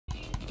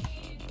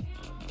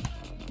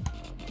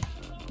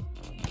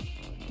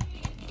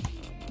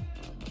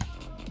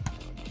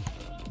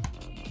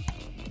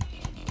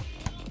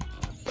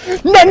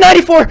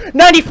94!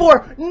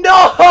 94! No!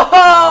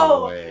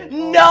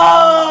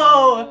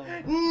 No!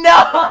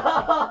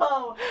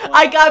 No!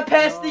 I got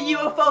past the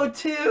UFO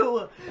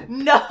too!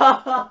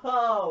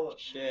 No!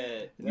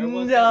 Shit. No!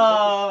 Was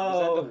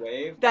that the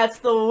wave? That's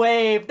the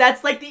wave.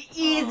 That's like the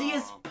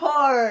easiest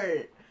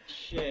part.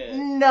 Shit.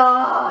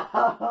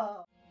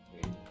 No!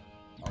 Wait,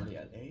 already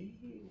at A?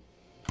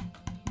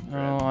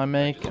 Oh,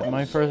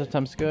 my first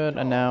attempt's good,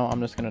 and now I'm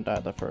just gonna die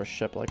at the first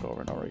ship like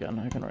over and over again.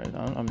 I can write it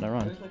down. I'm never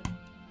on. There's like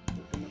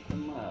the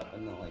map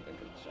and then like a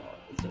good shot.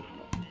 It's a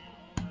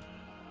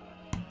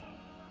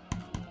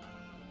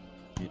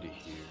Get it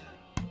here.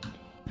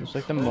 It's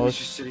like the Oh, he's most.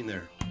 just sitting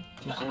there.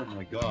 Oh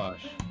my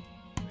gosh.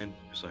 And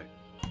it's like.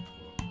 Holy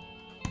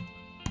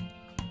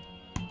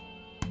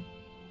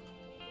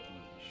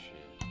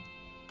shit.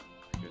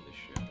 Scared the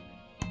shit out of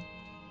me.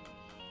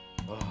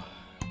 Oh.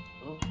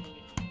 Oh.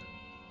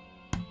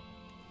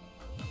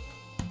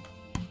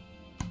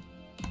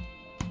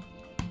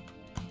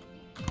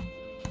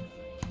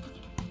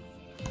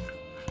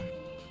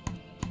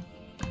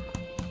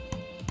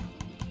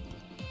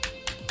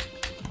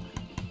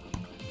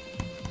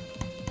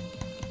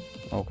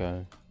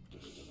 Okay.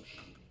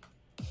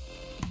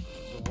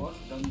 So what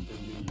gun do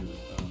you use?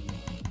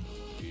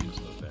 He is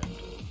the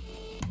vandal.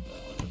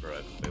 Whenever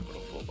I'm able to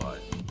full buy.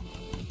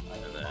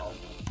 And then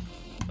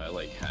I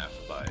like half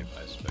buy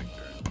my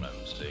Spectre when I'm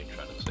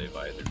trying to save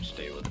either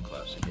stay with the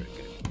classic or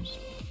get a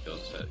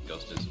Ghost.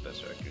 Ghost is the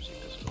best accuracy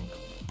pistol.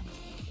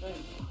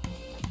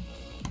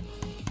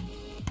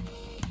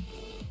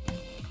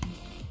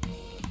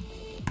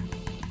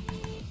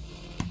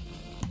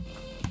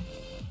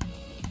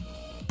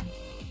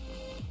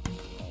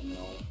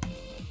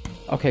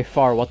 Okay,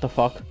 Far, what the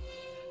fuck?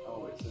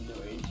 Oh, it's a new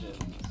agent.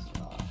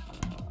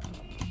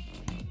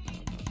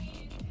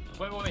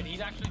 Wait, he's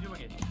actually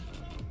doing it.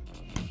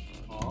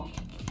 Huh?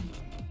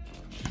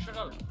 Shut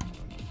up.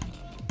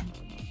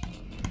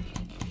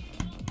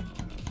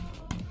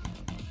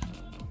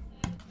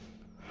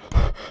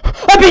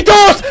 I beat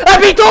Dolos! I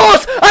beat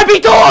Dolos! I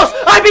beat Dolos!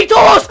 I beat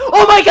Dolos!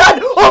 Oh my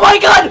god! Oh my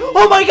god!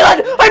 Oh my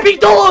god! I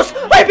beat Dolos!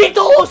 I beat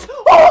Dolos!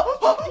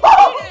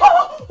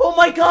 Oh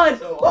my god!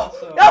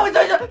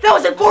 That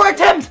was in 4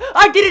 attempts!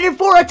 I did it in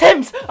 4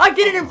 attempts! I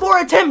did it in 4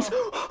 attempts!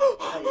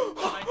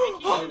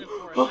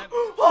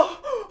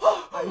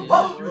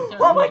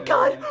 Oh my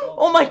god!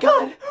 Oh my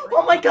god!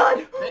 Oh my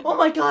god! Oh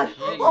my god!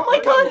 Oh my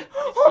god!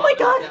 Oh my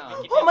god!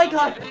 Oh my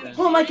god!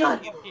 Oh my god!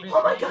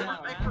 Oh my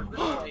god!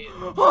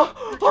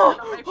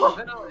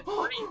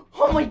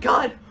 Oh my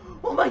god!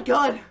 Oh my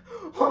god!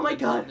 Oh my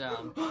god!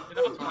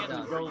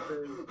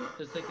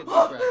 Just take a deep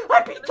breath.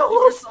 I beat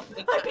Dolos!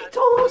 I beat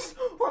Dolos!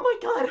 Oh my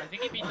god! I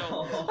think he beat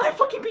Dolos. I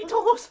fucking beat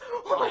Dolos!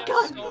 Oh my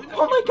god!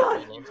 Oh my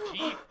god!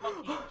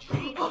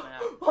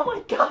 Oh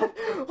my god!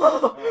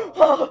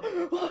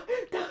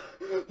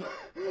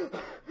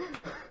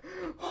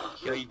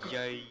 Yay,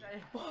 yay.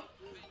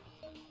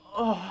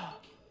 Oh,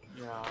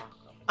 Yeah.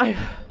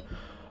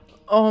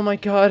 oh my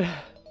god!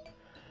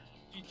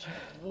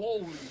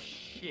 Holy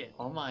shit.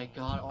 Oh my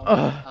god,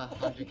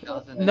 almost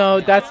 100,000. No,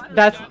 that's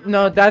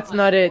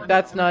not it.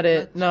 That's not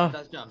it. No,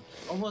 That's jump.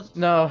 Almost.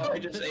 no. I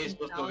just aced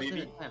with the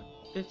baby.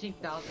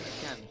 15,000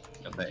 attempts.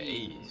 Got the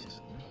A's.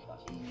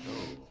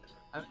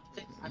 I've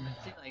been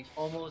seeing like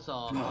almost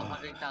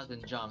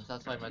 100,000 jumps.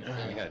 That's why I'm I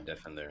saying. got a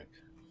death in there.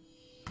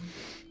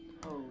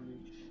 Holy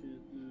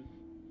shit, dude.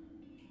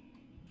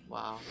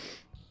 Wow.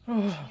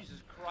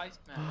 Jesus Christ,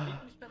 man.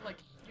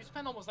 You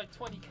spent almost like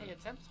 20k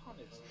attempts on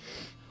this.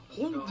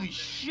 Holy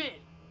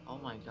shit. Oh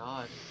my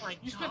god. Like,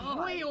 you spent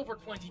way over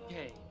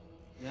 20k.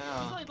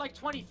 Yeah. He's like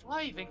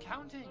 25 and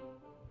counting.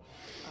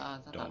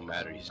 Don't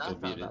matter, he still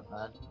beat it. That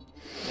bad.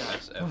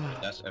 That's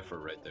effort. That's effort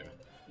right there.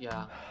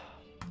 Yeah.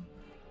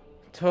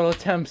 Total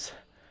attempts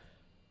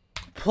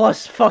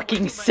plus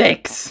fucking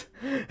 6.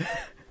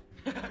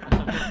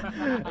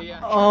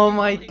 Yeah. Oh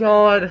my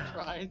god.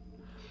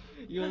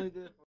 You only did